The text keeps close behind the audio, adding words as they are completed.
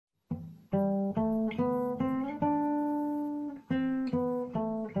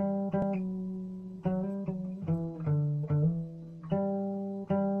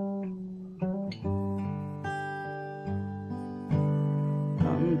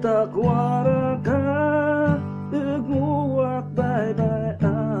takwara ka Ugmuwak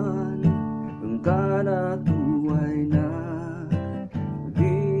baybayan Ang kanatuay na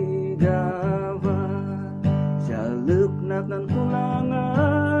Digawan Siya luknak ng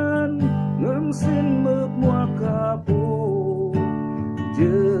kulangan Ngamsin magmuak kapo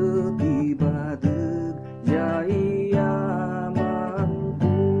Jati badeg jayaman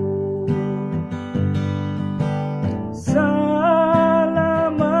ko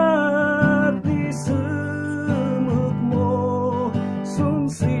Salamat di semut mo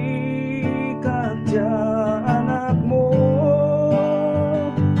Sumsikat ja anak mo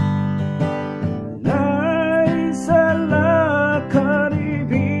Nay salah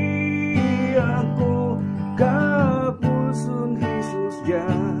karibiyang ko Kapusun Jesus ja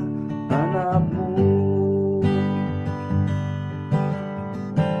anak mo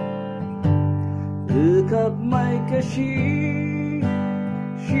Dekat may kasih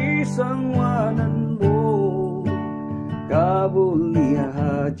sangwanan mo Kabulia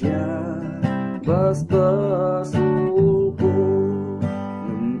aja basta sulko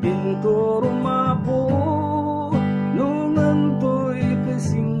Numbinto rumapo Nunganto'y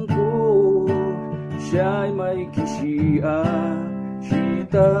kasingko Siya'y may kisiya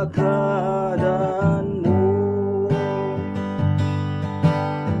Sita kadan mo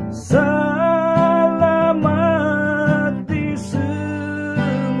Salamat di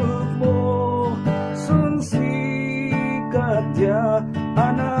semut mo Sunsikat ja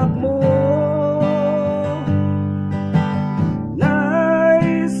anak mo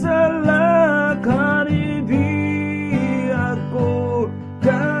Nay salah karibiyang ko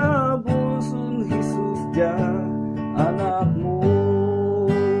Kapusun Jesus ja anak mo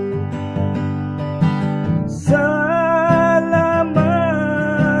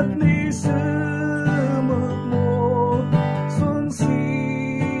Salamat di semut mo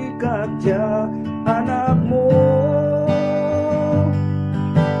Sunsikat ja anak mo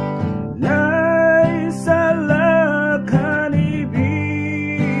Nay salah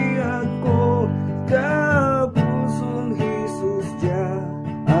karibiyang ko Kapusun Jesus ja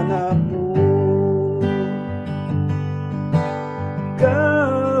anak mo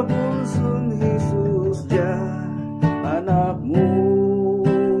Kapusun Jesus ja anak mo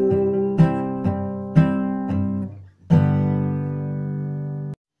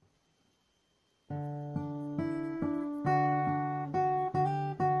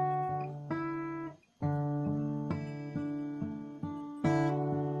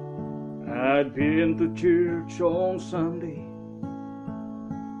I'd been to church on Sunday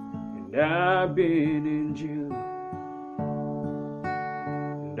And I've been in jail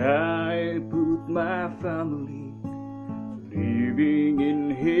And I put my family living in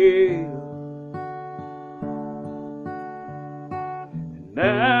hell And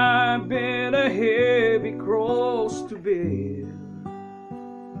I've been a heavy cross to bear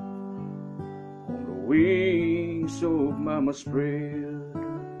On the wings of Mama's prayer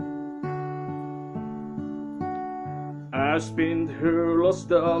I spent her lost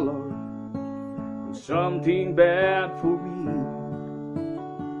dollar on something bad for me.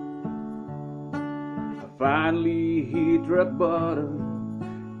 I finally hit rock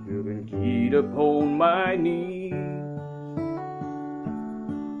bottom, couldn't get upon my knees.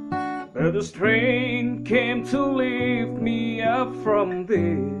 But the strength came to lift me up from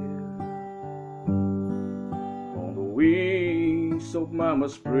there on the wings of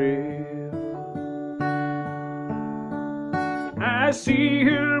Mama's prayer. I see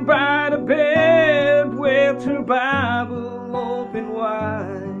her by the bed with her Bible open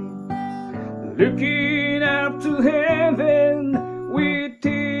wide, looking up to heaven with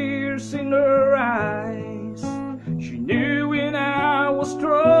tears in her eyes. She knew when I was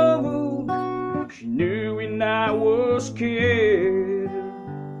troubled, she knew when I was scared,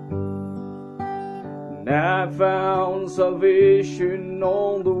 and I found salvation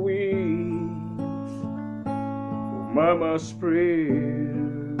on the wings Mama's prayer.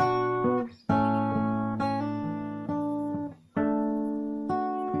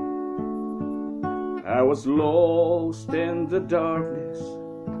 I was lost in the darkness,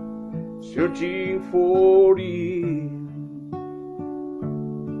 searching for the end,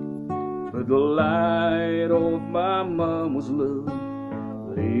 but the light of my Mama's love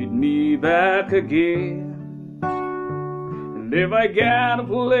led me back again. And if I got a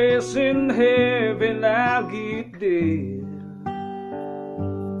place in heaven, I'll get there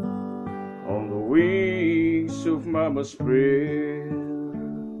on the wings of Mama's prayer.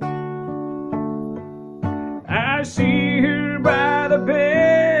 I see her by the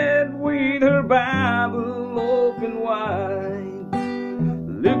bed with her Bible open wide,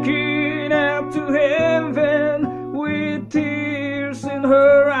 looking up to heaven with tears in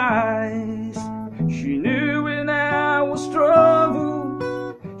her eyes. She knew when I was troubled,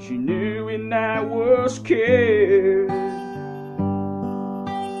 she knew when I was scared,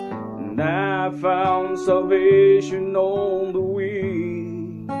 and I found salvation on the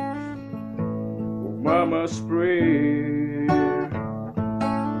wings of Mama's prayer.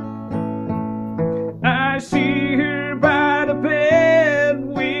 I see her by the bed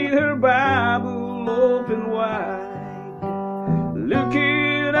with her Bible open wide,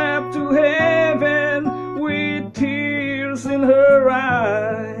 looking up to heaven with tears in her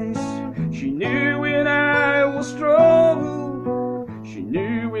eyes. She knew when I was troubled, she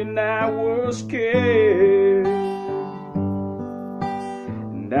knew when I was scared,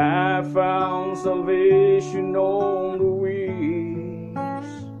 and I found salvation on the wings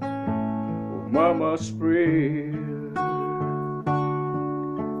of Mama's prayer.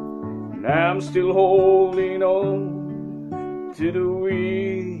 And I'm still holding on to the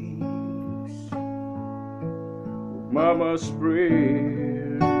wings of Mama's prayer.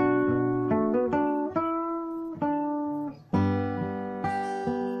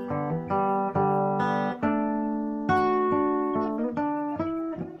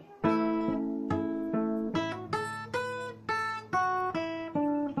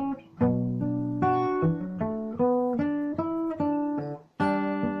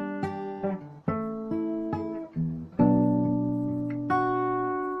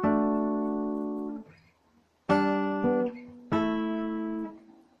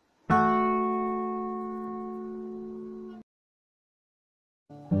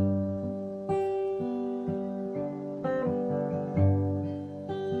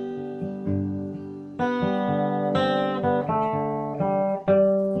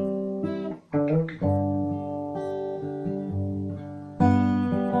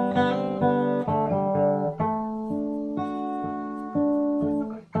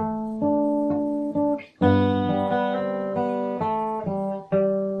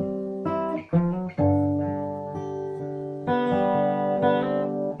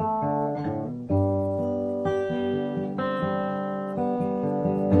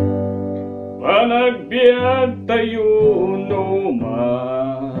 Panagbiag tayo no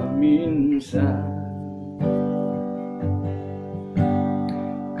maminsan,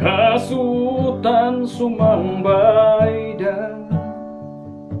 kasutan sumambayda,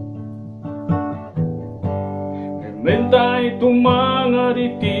 mentay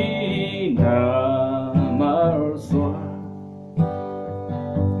tumangariti na marswa,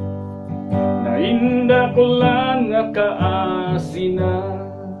 na inda ko lang nga kaasina.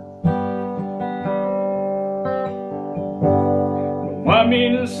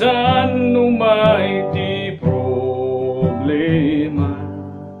 Maminsan umay di problema,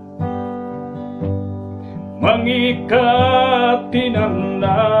 mangikat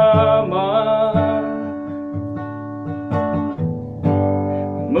tinamnaman,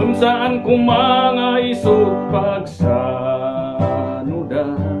 saan ko mga isot pagsanudan.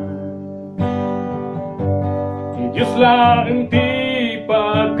 Diyos lang ti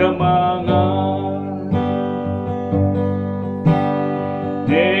pagkamangan,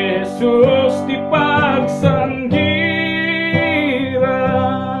 Jesus ti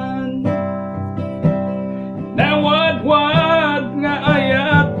pagsanggiran, nawad-wad nga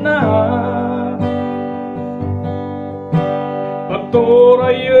ayat na,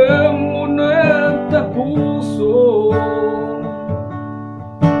 pagturayem mo na puso,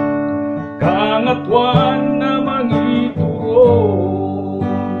 kangatwan na mangituro.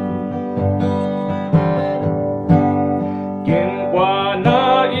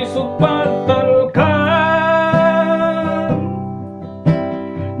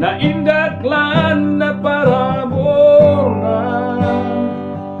 Na indaklan na parabor na,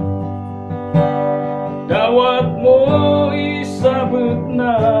 dawat mo isabot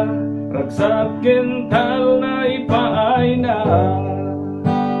na, ragsat kental na ipaay na.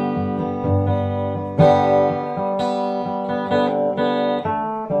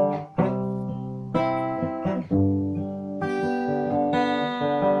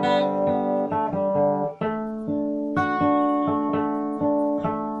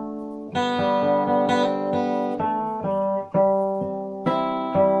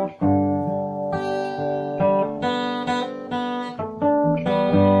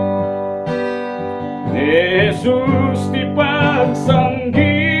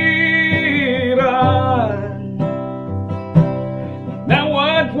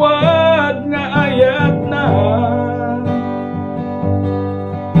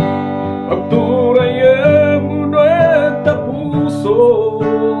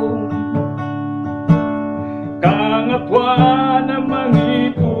 kangatwa na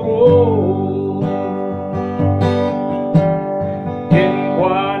mangituro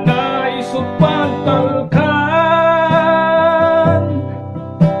kenkwa na isupagtalkan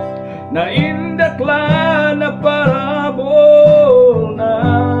na indakla na parabol na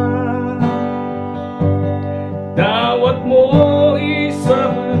dawat mo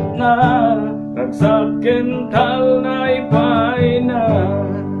isabot na ragsak kental na ipay na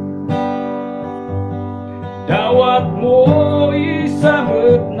dawat mo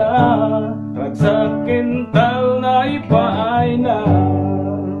isabot na ragsak kental na ipay na.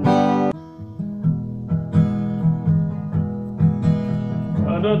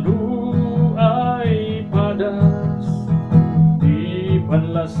 Adadu ay padas di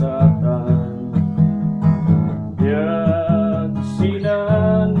panlasatan biag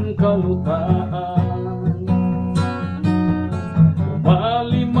sinan kalutaan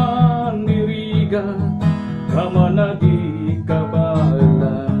maliman diriga kamana di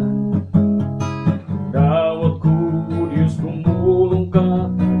kabalan dawat ku Diyos kumulong ka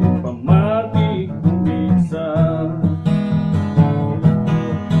pamati kung bisa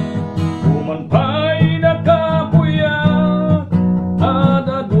umanpay na kapuyak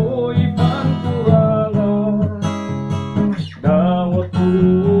adadoy pankurangan dawat ku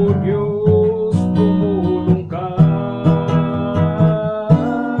Diyos kumulong ka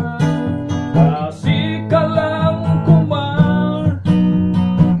kasi ka lang kumar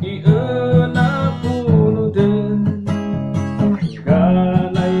iena punudan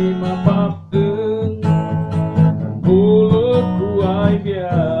kanay mapapun bulot ku ay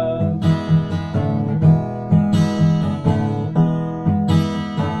biyak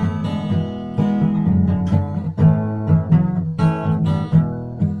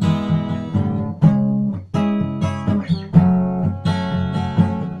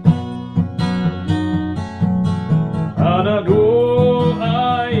adadu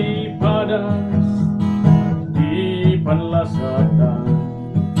ay padas di panlasatan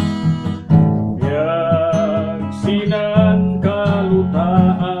biag sinan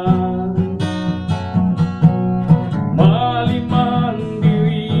kalutaan maliman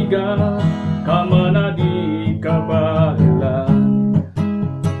diriga kamana di kabalan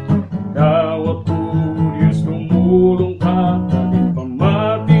dawat ku Diyos kumulong ka di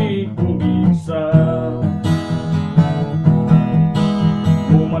pamati kung bisa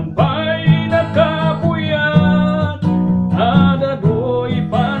umanpay na kapuyan adadoy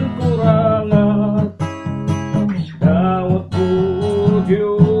pankurangan dawat ku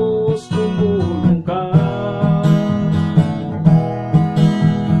Diyos kumulong ka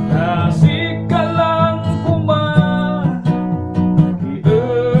kasi ka lang kumar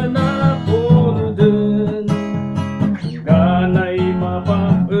iena punudan kanay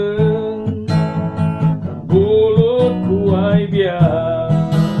mapapun bulot ku ay biyak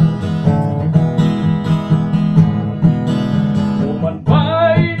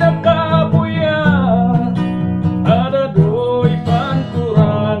umanpay na kapuyan adadoy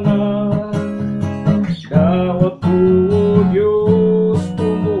pankurangan dawat ku Diyos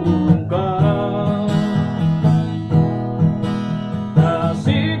tumulong ka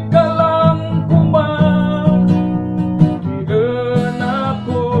kasi ka lang kumar iena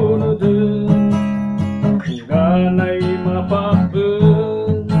punudan kanay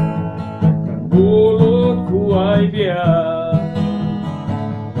mapapun bulot ku ay biyak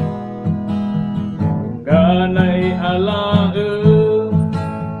kanay alaem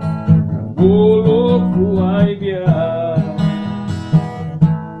bulot ku ay biyak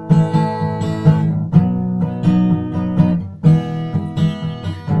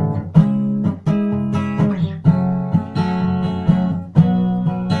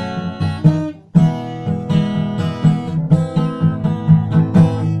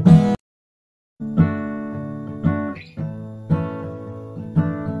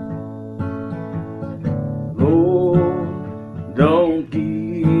Lord, don't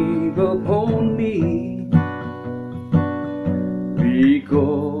give up on me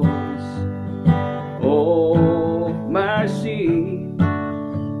because of my sin.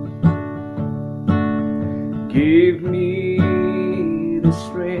 Give me the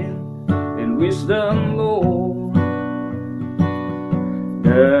strength and wisdom, Lord,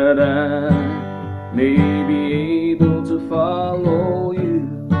 that I may be able to follow you.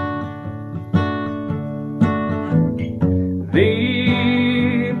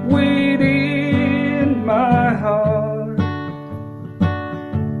 Deep within my heart,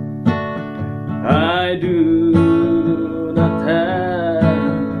 I do not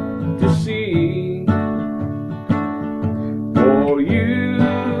have to see, for you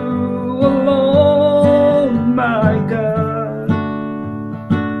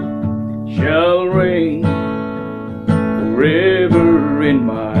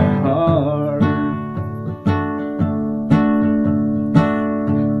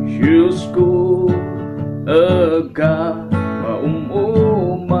Diyos ko aga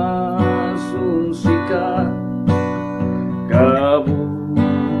maumasunsikat Kabo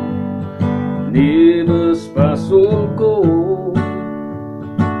nibas pasul ko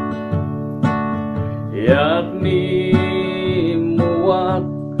Yak ni muwak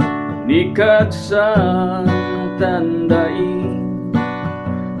nikad sang tandai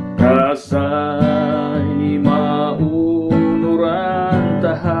Kasay maunuran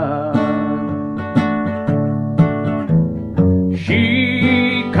tahan Si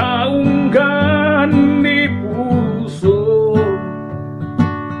kaunggan ni puso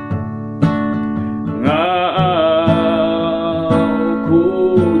Ngaaw ko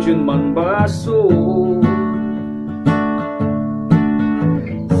dyan man baso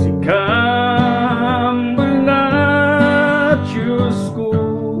Sikam mga Diyos ko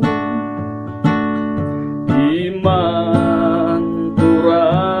Iman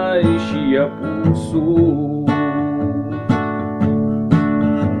turay siya puso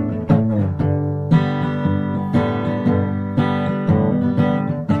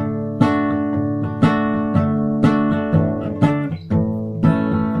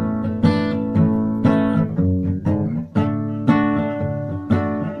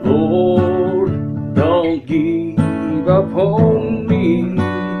Lord, don't give up on me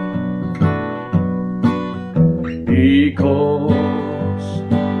Because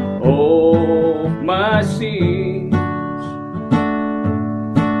of my sins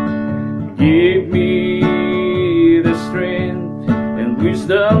Give me the strength and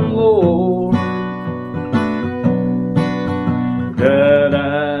wisdom, Lord That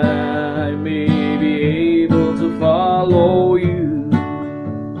I may be able to follow you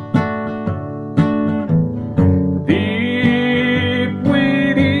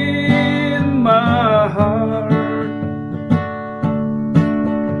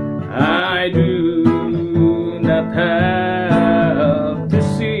I do not have to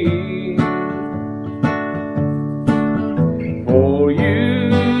see For you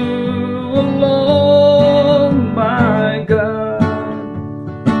alone, my God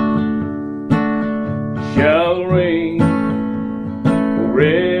Shall reign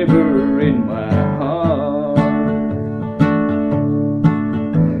forever in my heart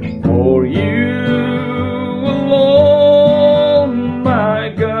For you alone, my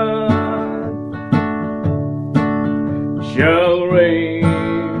God Shall reign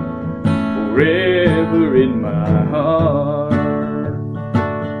forever in my heart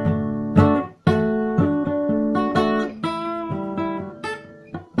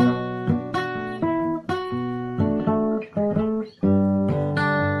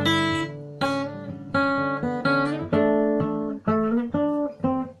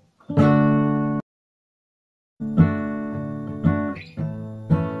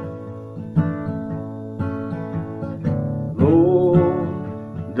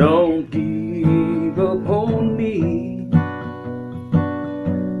Lord, don't give up on me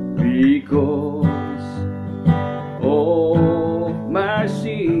Because of my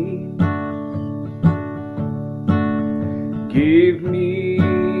sin Give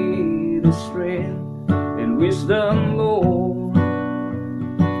me the strength and wisdom, Lord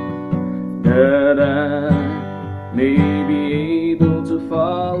That I may be able to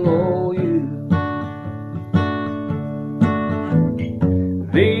follow you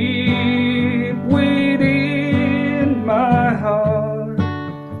Deep within my heart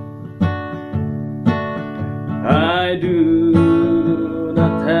I do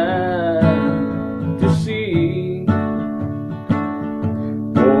not have to see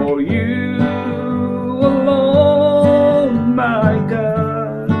For you alone, my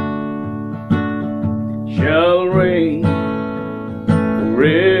God Shall reign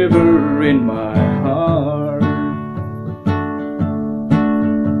forever in my heart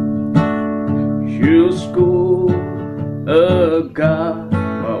Diyos ko aga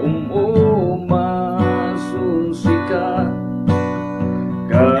maumasunsikat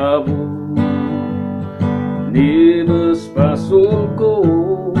Kabo nibas pasul ko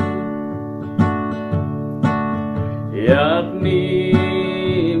Yak ni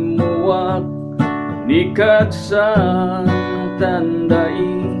muwak nikad sang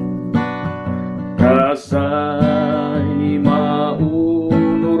tandai Kasay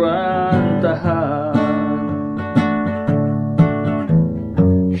maunuran tahan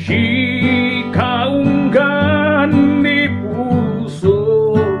Si kaunggan ni puso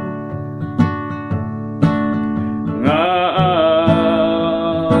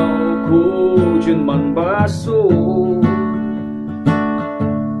Ngaaw ko dyan man baso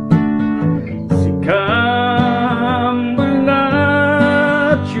Sikam mga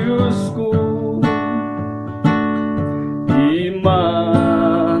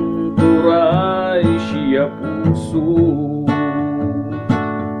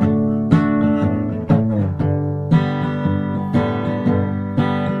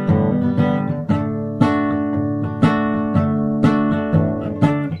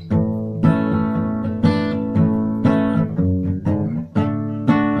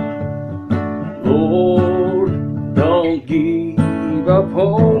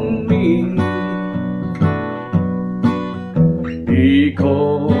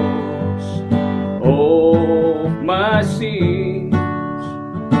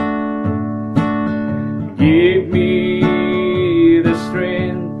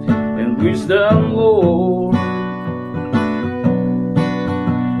wisdom, Lord,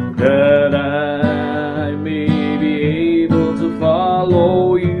 that I may be able to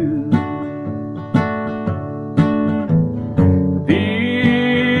follow you.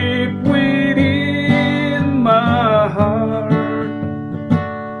 Deep within my heart,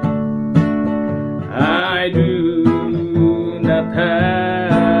 I do not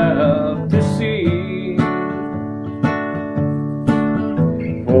have to see,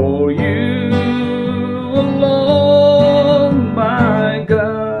 for you alone, my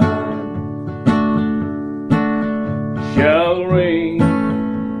God, shall reign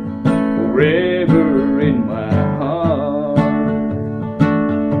forever in my heart.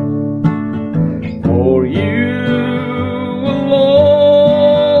 For you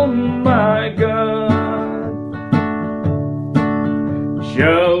alone, my God,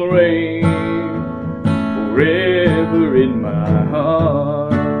 shall reign forever in my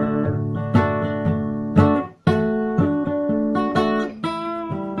heart.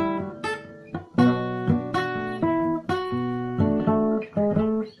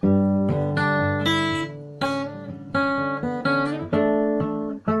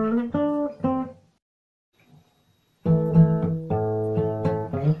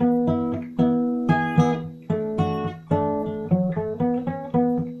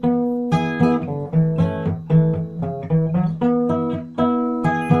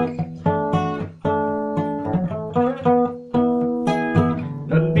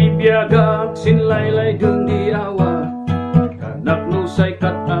 Nagbibiyaga sinlaylay dun di awa, kanak no say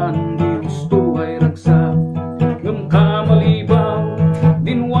katan di gusto ay ragsa, ngam kamalibaw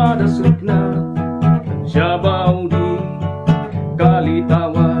dinwada srikna, siyabaw di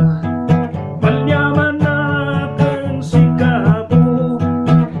kalitawa. Malyaman na kang sikapo,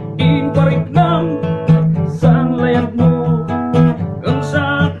 inpariknam sanlayad mo, ang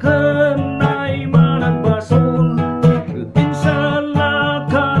sakan ay managbasol,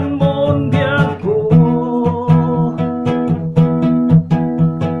 tinsalakan mon biyak ko.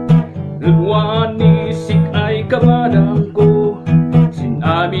 Nagwanisik ay kamadang ko,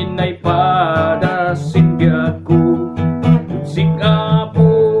 sinamin ay padasin biyak ko.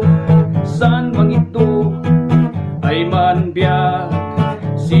 Sikapo san mangito ay manbiyak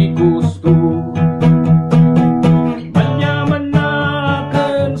si gusto. Malyaman na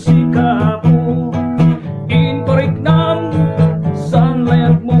kan sikapo, inpariknam san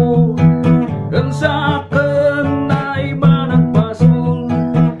layag mo, kan sakan ay managbasol,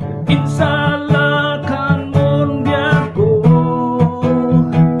 insalakan mon biyak ko.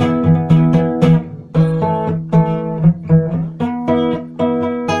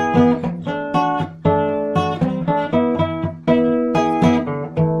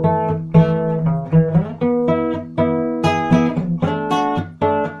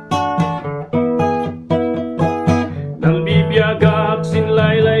 Nang bibiyagak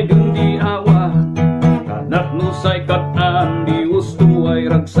sinlaylay dun di awa, kanak no say katan di gusto ay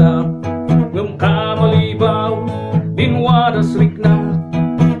ragsak, ngam kamalibaw dinwada srikna,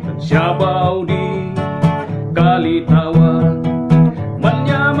 at siyabaw di kalitawa.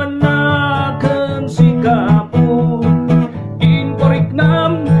 Malyaman na kan sikapo,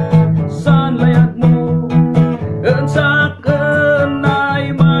 inpariknam san layag mo, ang sakan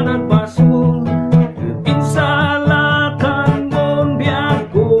ay managbasol, insalakan mon biyak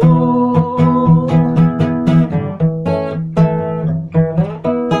ko.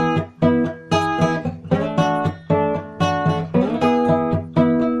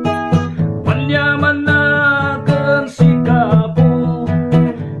 Malyaman na kan sikapo,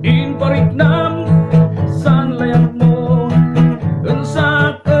 inpariknam san layag mo, ang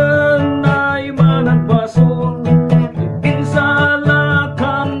sakan ay managbasol,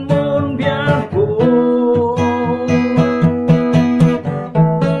 insalakan mon biyak ko.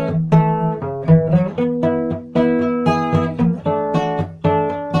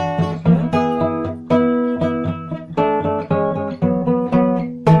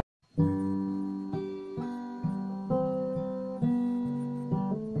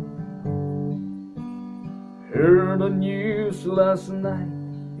 Heard the news last night,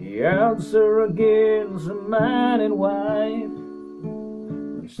 the answer against a man and wife,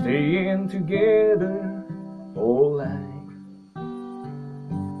 staying together all life.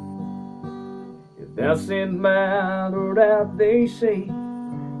 It doesn't matter that they say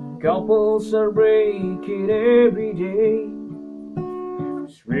couples are breaking every day,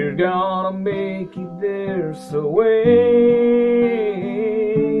 'cause we're gonna make it there's a way.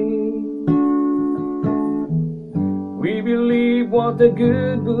 We believe what the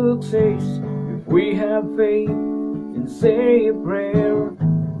good book says if we have faith and say a prayer.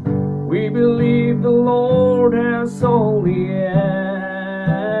 We Lord has all the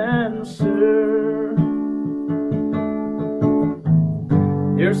answer.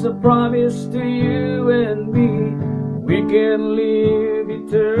 There's a promise to you and me, we can live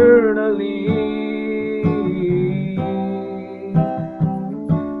eternally,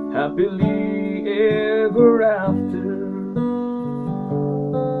 happily ever after.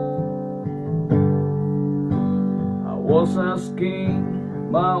 I was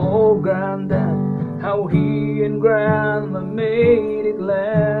asking my old granddad how he and grandma made it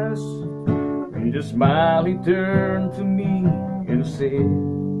last. With a smile he turned to me and said,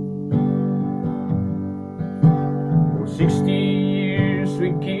 for 60 years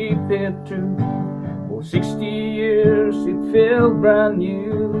we keep it true. For 60 years it felt brand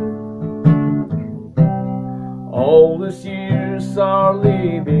new. All these years are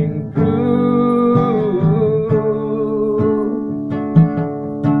living through.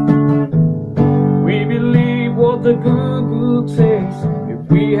 We believe what the good book says. If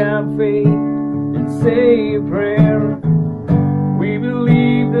we have faith and say a prayer, we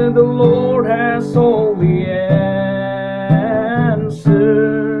believe that the Lord has all the answer.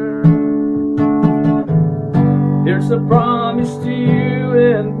 There's a promise to you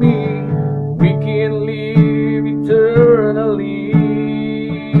and me, we can live eternally,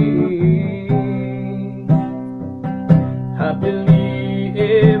 happily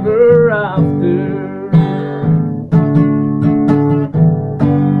ever after.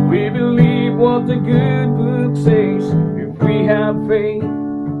 We believe what the good book says. If we have faith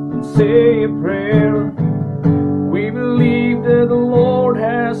and say a prayer, we believe that the Lord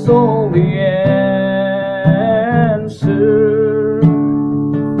has all the answer.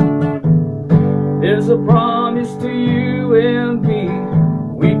 There's a promise to you and me,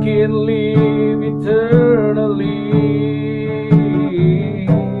 we can live eternally,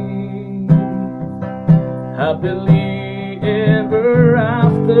 happily ever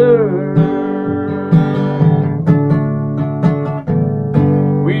after.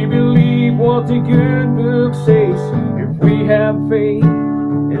 We believe what the good book says. If we have faith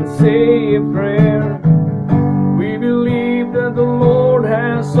and say a prayer, we believe that the Lord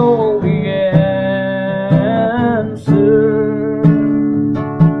has all the answer.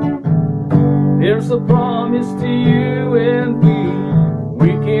 There's a promise to you and me,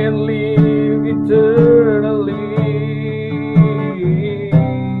 we can live eternally,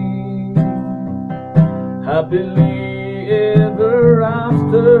 happily ever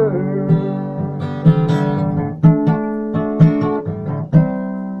after.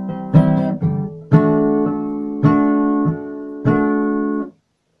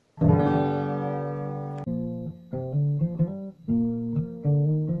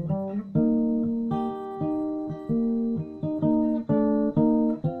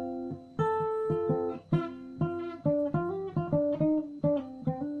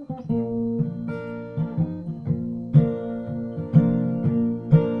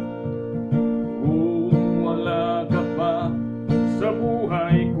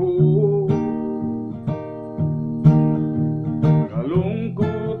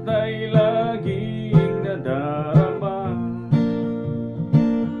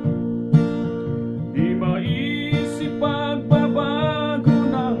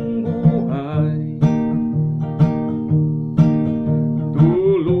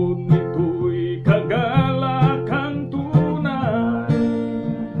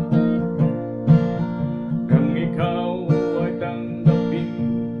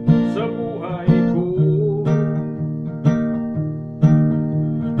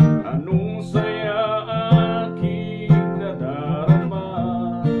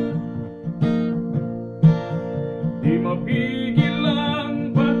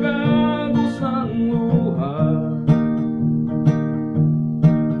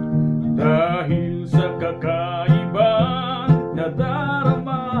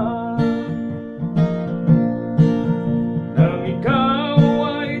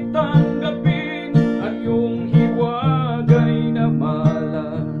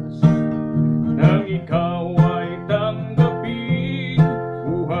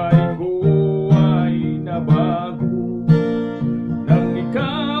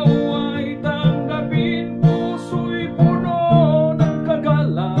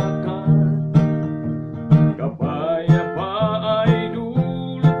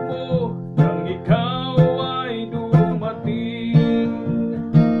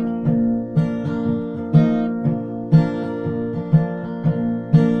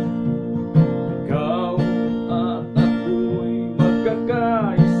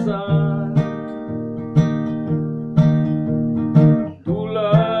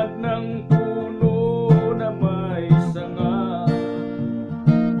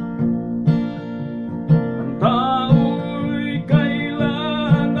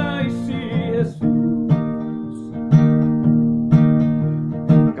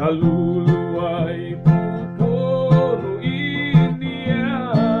 kaluluwa'y pupunuin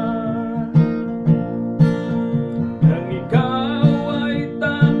niya. Nang ikaw ay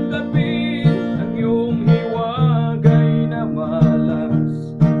tanggapin ang iyong hiwagay na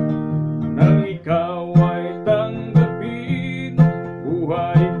malas, nang ikaw ay tanggapin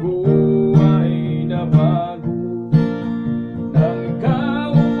buhay ko ay nabago, nang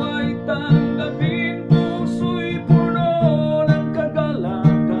ikaw ay tanggapin puso'y puno ng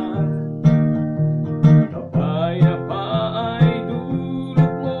kagalakan, kapayapa ay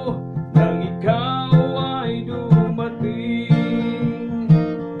dulot mo nang ikaw ay dumating.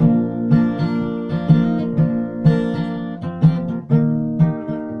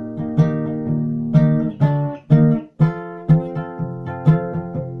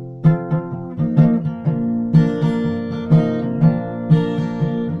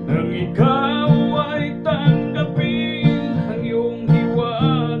 Nang ikaw ay tanggapin ang iyong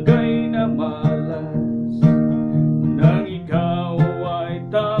hiwagay na malas, nang ikaw ay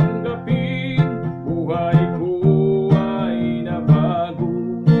tanggapin buhay ko ay nabago,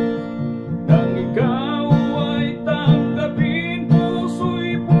 nang ikaw ay tanggapin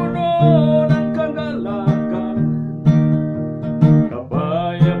puso'y puno ng kagalakan,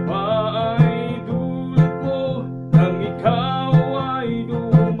 kapayapa ay dulot mo nang ikaw ay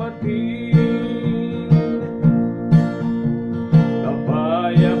dumating.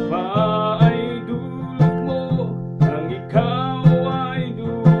 Kapayapa ay dulot mo nang ikaw ay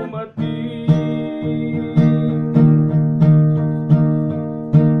dumating.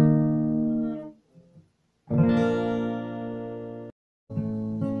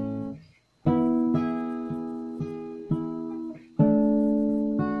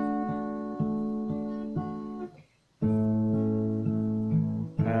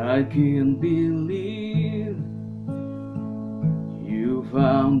 I can't believe you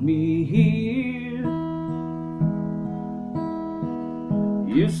found me here.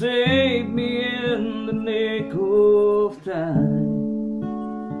 You saved me in the nick of time,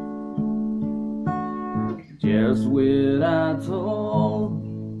 just when I thought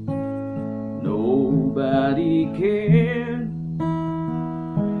nobody cared.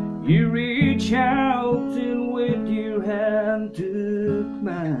 You reach out and with your hand took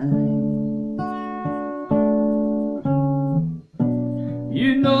mine.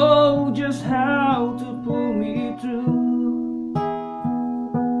 You know just how to pull me through.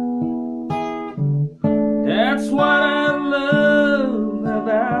 That's what I love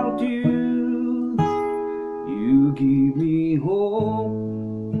about you. You give me hope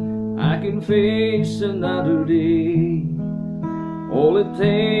I can face another day. All it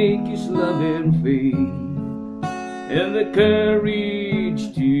takes is love and faith, and the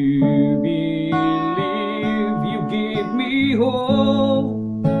courage to believe. You give me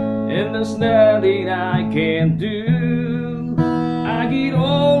hope, and there's nothing I can do. I get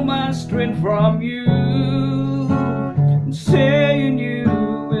all my strength from you, and saying you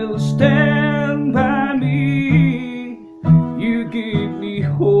will stand by me. You give me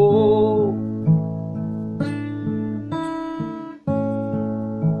hope.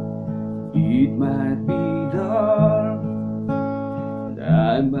 It might be dark, and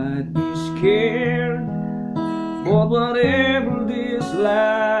I might be scared, but whatever this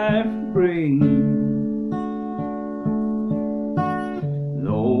life brings,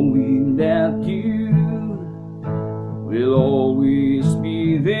 knowing that you will always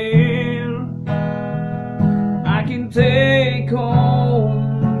be there, I can take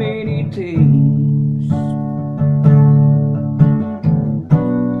on many things.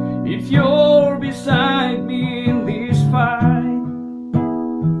 If you're beside me in this fight,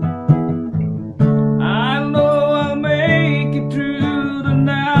 I know I'll make it through the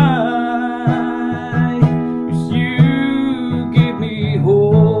night. 'Cause you give me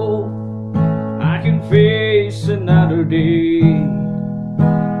hope I can face another day.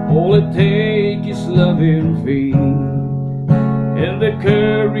 All it takes is love and faith, and the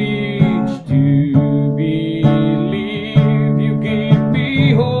courage to believe. You give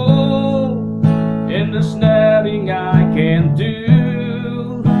me hope, and there's nothing I can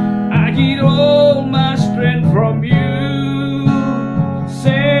do. I get all my strength from you,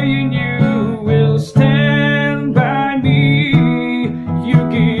 saying you will stand by me. You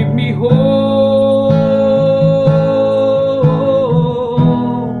give me hope.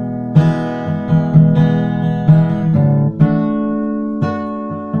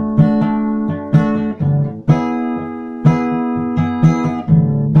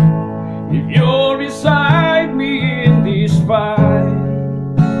 If you're beside me in this fight,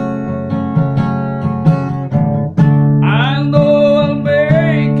 I know I'll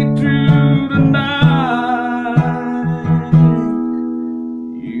make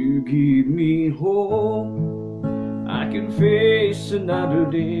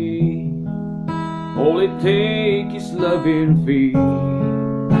loving feet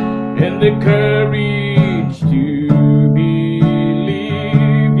and the courage to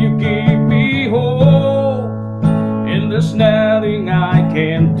believe. You gave me hope, and there's nothing I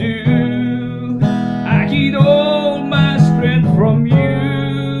can do. I get all my strength from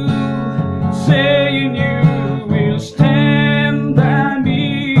you, saying you will stand by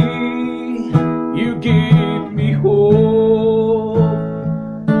me. You give me hope.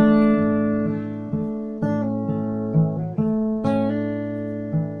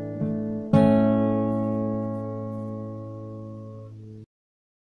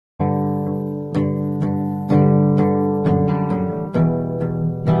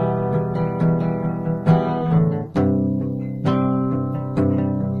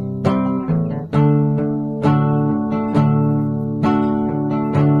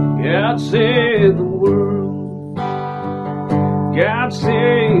 God save the world, God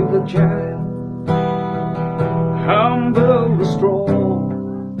save the child, humble the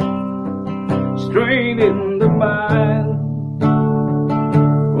strong, straighten the mind,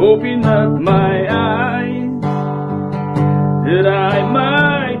 open up my eyes that I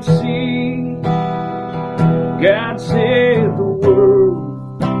might see. God save the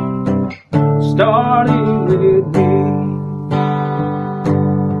world, starting with me.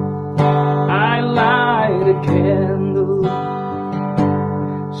 A candle,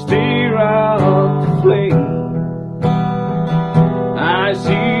 stare out the flame. I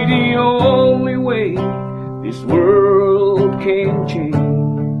see the only way this world can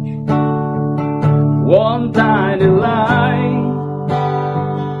change. One tiny light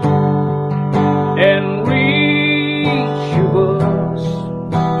and reach of us,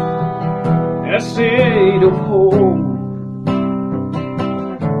 a shade of hope,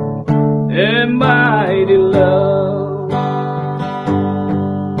 a mighty love.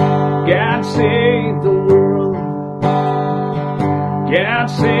 God save the world, God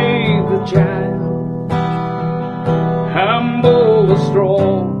save the child, humble the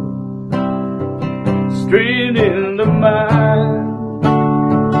strong, straighten the mind,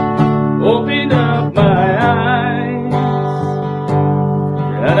 open up my eyes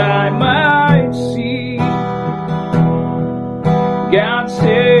that I might see. God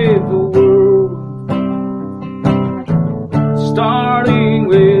save the world, starting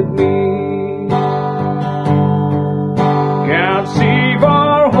with me. God save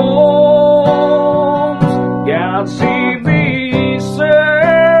our homes, God save this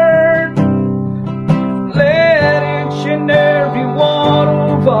earth. Let each and every one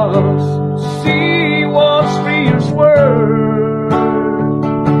of us see what's freedom's worth.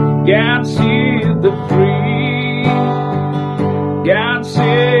 God save the free, God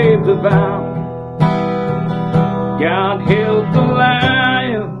save the bound, God help the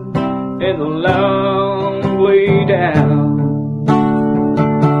lion and the long way down.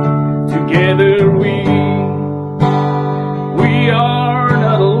 Together we are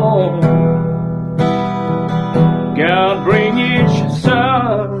not alone. God bring each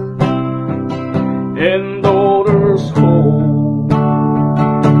son and daughters home.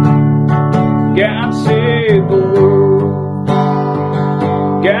 God save the world,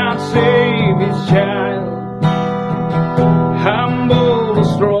 God save his child, humble the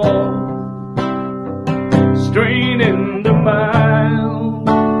strong, straighten the mind,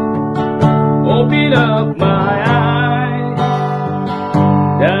 open up my eyes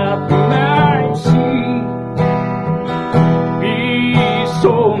that I see peace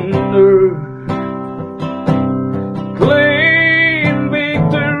on earth, claim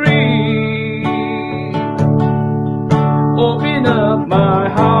victory, open up my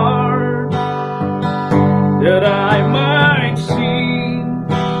heart that I might see.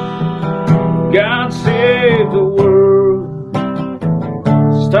 God save the world,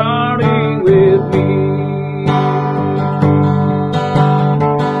 starting with me.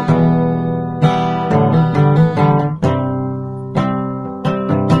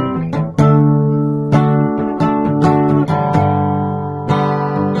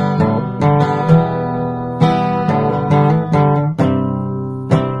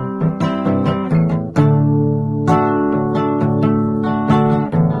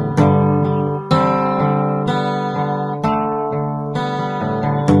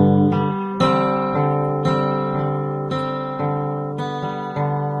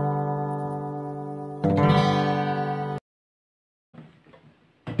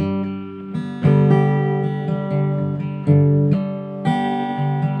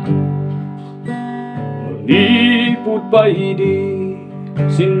 Lipot pa hindi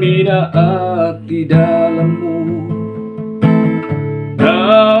sinmina at di dalammu.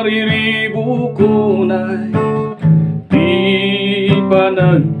 Nariribu ko na'y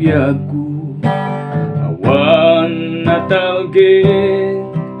panagbiag ko, awan na talgit,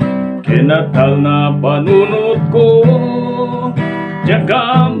 kinatal na panunod ko,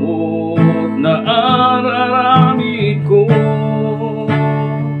 tiyagamot na ararami ko.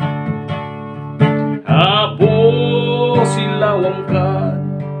 Apo silawang ka,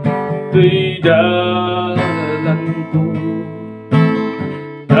 to'y dalan ko,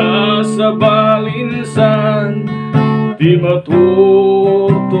 sa balinsan di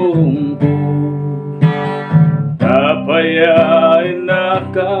maturturong ko, tapayain na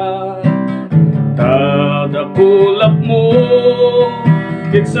ka, tadakulap mo,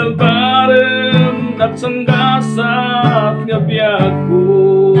 kitsal bareng daksanggasat nga biyag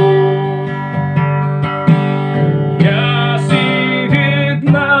ko. Yasirig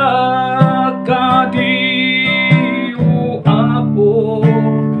na kadi uapo,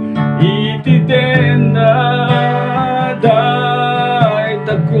 itiden na day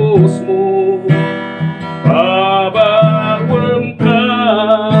tagos mo, babawang ka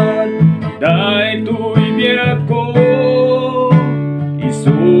day tuy biyag ko,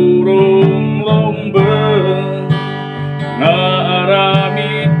 isurong lombang nga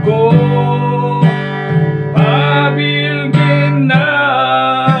aramid ko, pabilgin na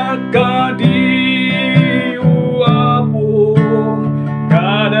kadi uapo,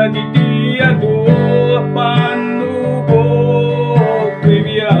 kadagiti ado panubok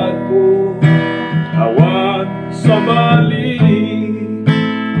trivia ko, awan sa bali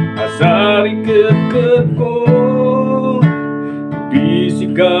asari ket ko,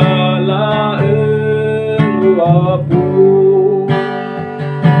 bisigalaeng uapo.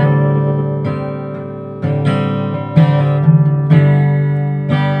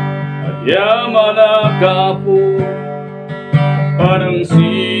 Yaman akapo, parang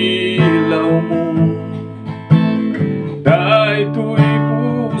silaw mo, day tuy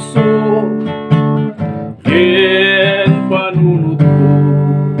puso, ken panunod ko,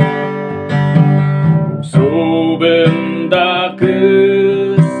 sobendakes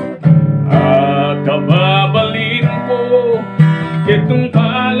akababalin ko, ketong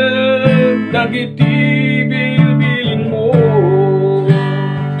palag dagiti bilbilin mo.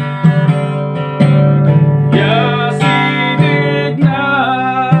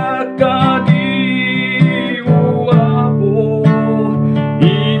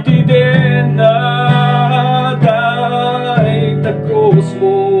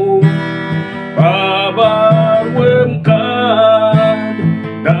 Babawem kad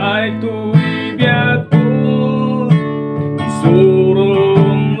day tuy biyag ko,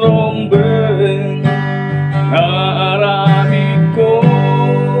 isurong lombeng nga aramid ko,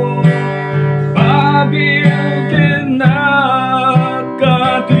 pabilgin na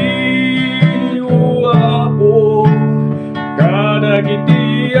kadi uapo,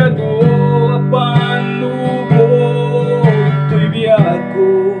 kadagiti ado panubok tuy biyag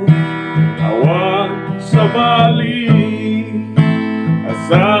ko, awan sa bali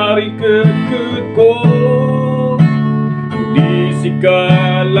asari ket ko, di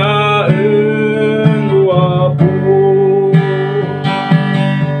sikalaeng uapo.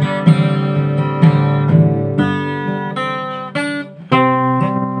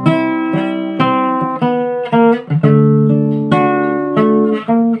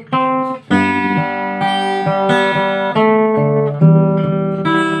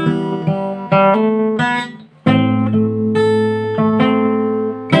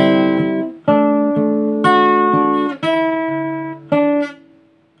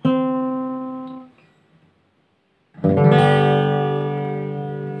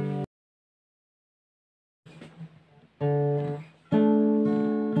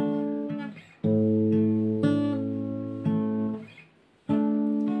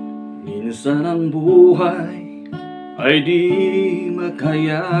 Minsan ang buhay ay di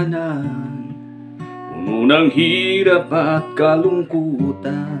makayanan, puno ng hirap at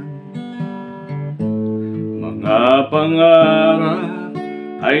kalungkutan. Mga pangarap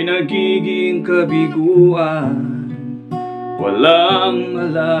ay nagiging kabiguan, walang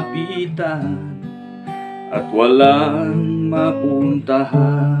malapitan at walang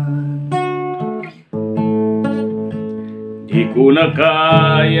mapuntahan. Di ko na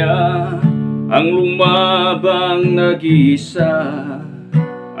kaya ang lumabang nag-isa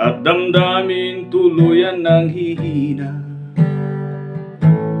at damdamin tuluyan ng hihina.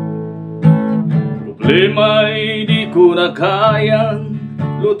 Problema'y di ko na kayang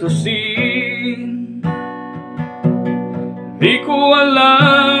lutasin, di ko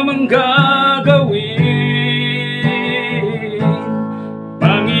alam ang gagawin.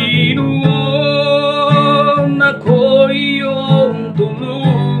 Panginoon, ako'y iyong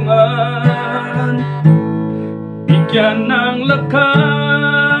tulungan, bigyan ng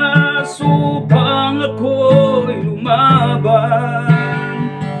lakas upang ako'y lumaban.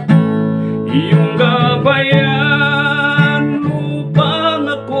 Iyong gabayan upang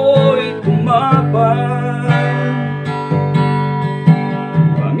ako'y tumaban.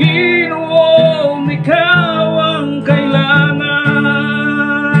 Panginoon, ikaw ang kailangan.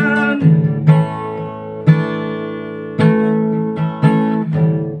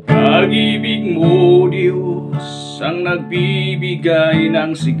 Pag-ibig mo, Diyos, ang nagbibigay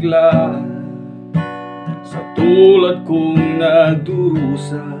ng sigla sa tulad kong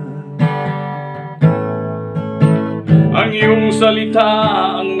nagdurusa. Ang iyong salita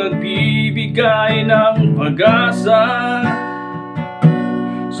ang nagbibigay ng pag-asa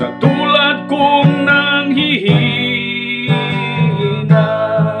sa tulad kong nanghihina.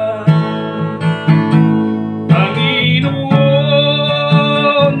 Panginoon,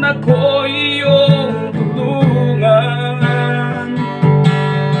 ako'y iyong tulungan,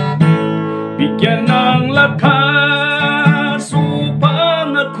 bigyan ng lakas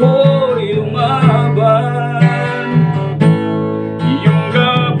upang ako'y lumaban. Iyong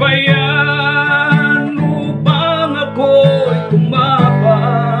gabayan upang ako'y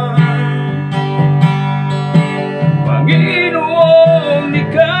tumaban. Panginoon,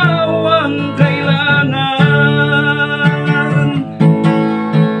 ikaw ang kailangan.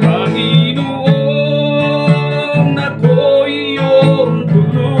 Panginoon, ako'y iyong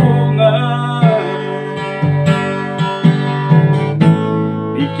tulungan,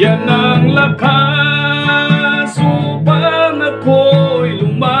 bigyan ng lakas upang ako'y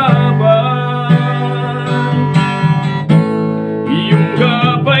lumaban. Iyong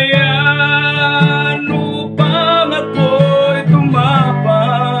gabayan upang ako'y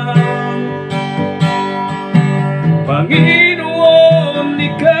tumaban. Panginoon,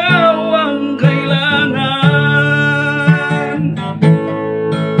 ikaw ang kailangan.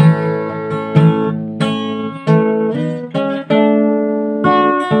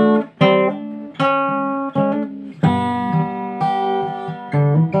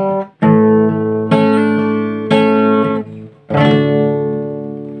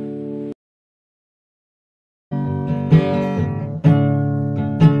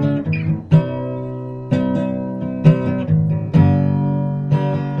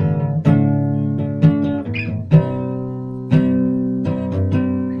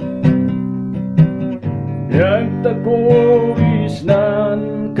 Nagtaguis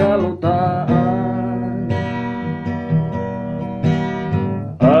ng kalutaan,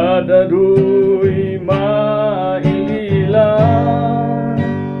 adado'y mailan.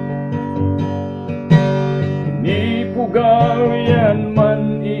 Nipugaw yan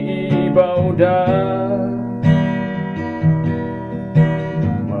man iibaw da,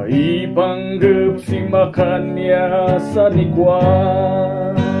 maipanggap si makanya sa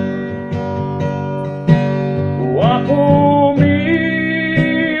nikwan. Ako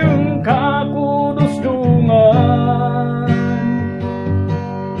miyong kakudusdungan,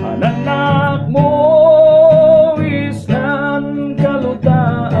 anak mo isnan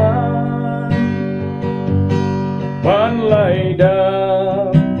kalutaan. Panlay da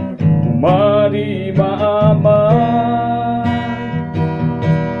umadi maaman,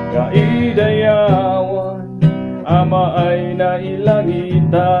 kaidayawan ama ay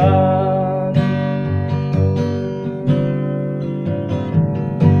nailangitan.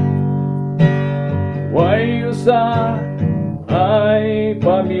 Way usa ay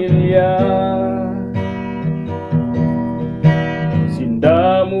pamilya,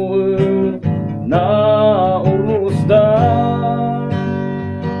 sindamu na urusda,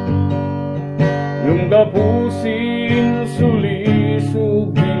 ng gapusin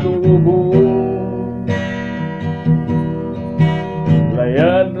sulisog bilubong,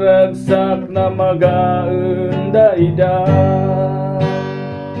 layad ragsak na magaanda-ida.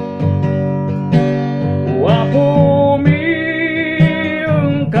 Ako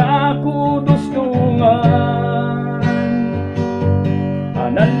miyong kakudustungan,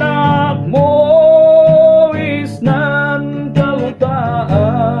 anak mo isnan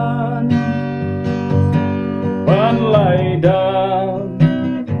kalutaan. Panlay dam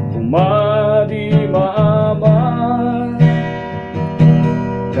umadi maaman,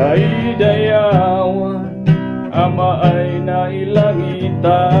 kaidayawan ama ay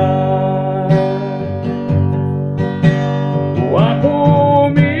nailangitan. Ako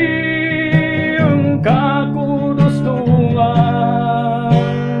miyong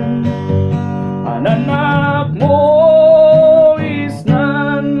kakudustungan, anak mo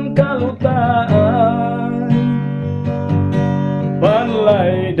isnan kalutaan.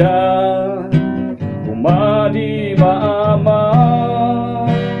 Panlay Palaida umadi maama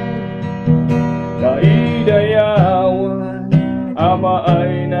kaidayawan ama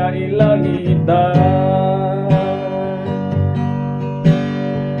ay nailangitan.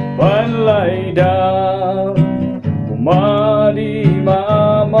 Palaida umadi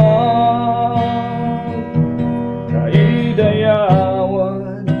maama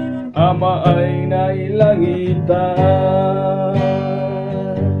kaidayawan ama ay nailangitan.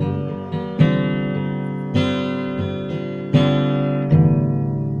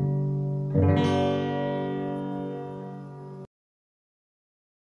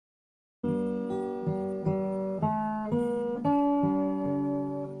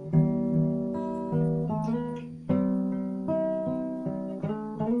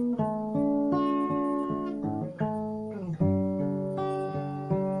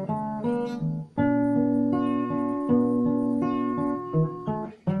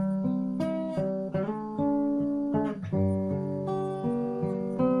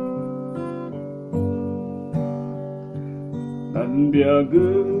 Nan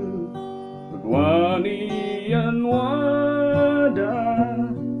biaga pagwanian wada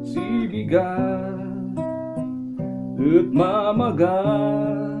sibiga ut mamaga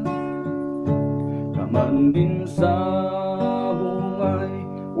kaman din sa bungay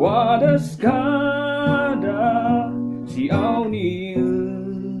wadas kada si awni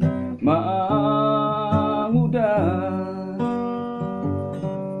maanguda.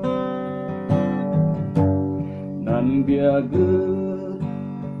 Nan biaga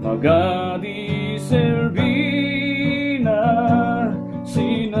magadi servina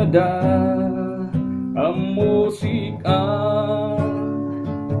sinada ang musika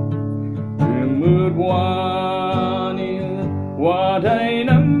kemudwani waday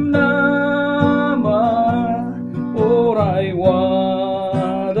namnama oray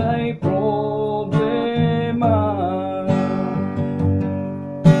waday problema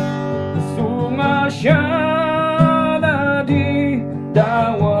sunga siya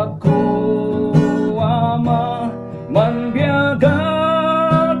dawat ko ama man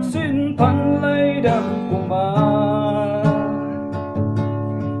biagat sin panlay dam kuma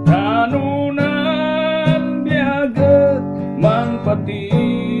tanunan biagat man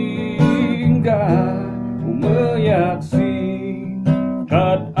patingga umayak sin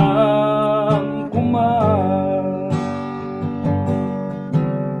kat am kuma.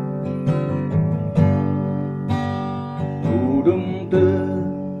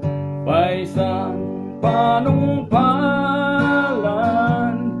 Paisan panungpalan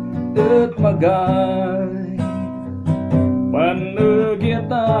et magay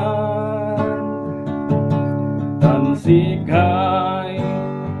panegiatan tansikay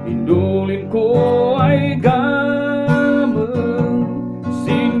indulin ko ay gameng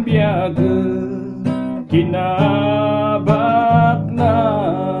sin biaga kinabat na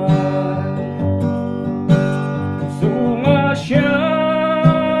sunga siya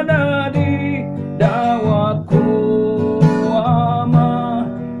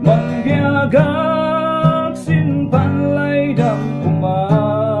gaksin panlay dam kuma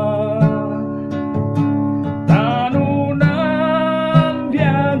tanunan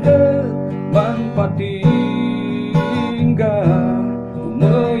biaga man patingga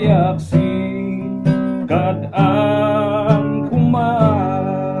umayaksin kad ang kuma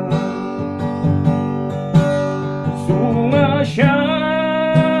sunga siya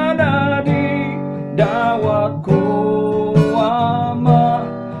nadi dawat ko ama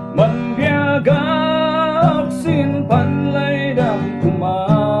gaksin panlay dam kuma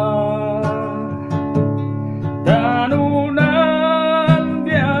tanunan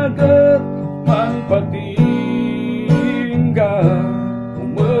biagat man patingga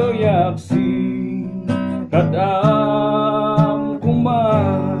umayaksin kadam kuma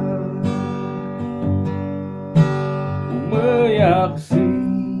umayaksin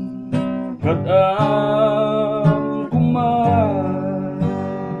kadam kuma.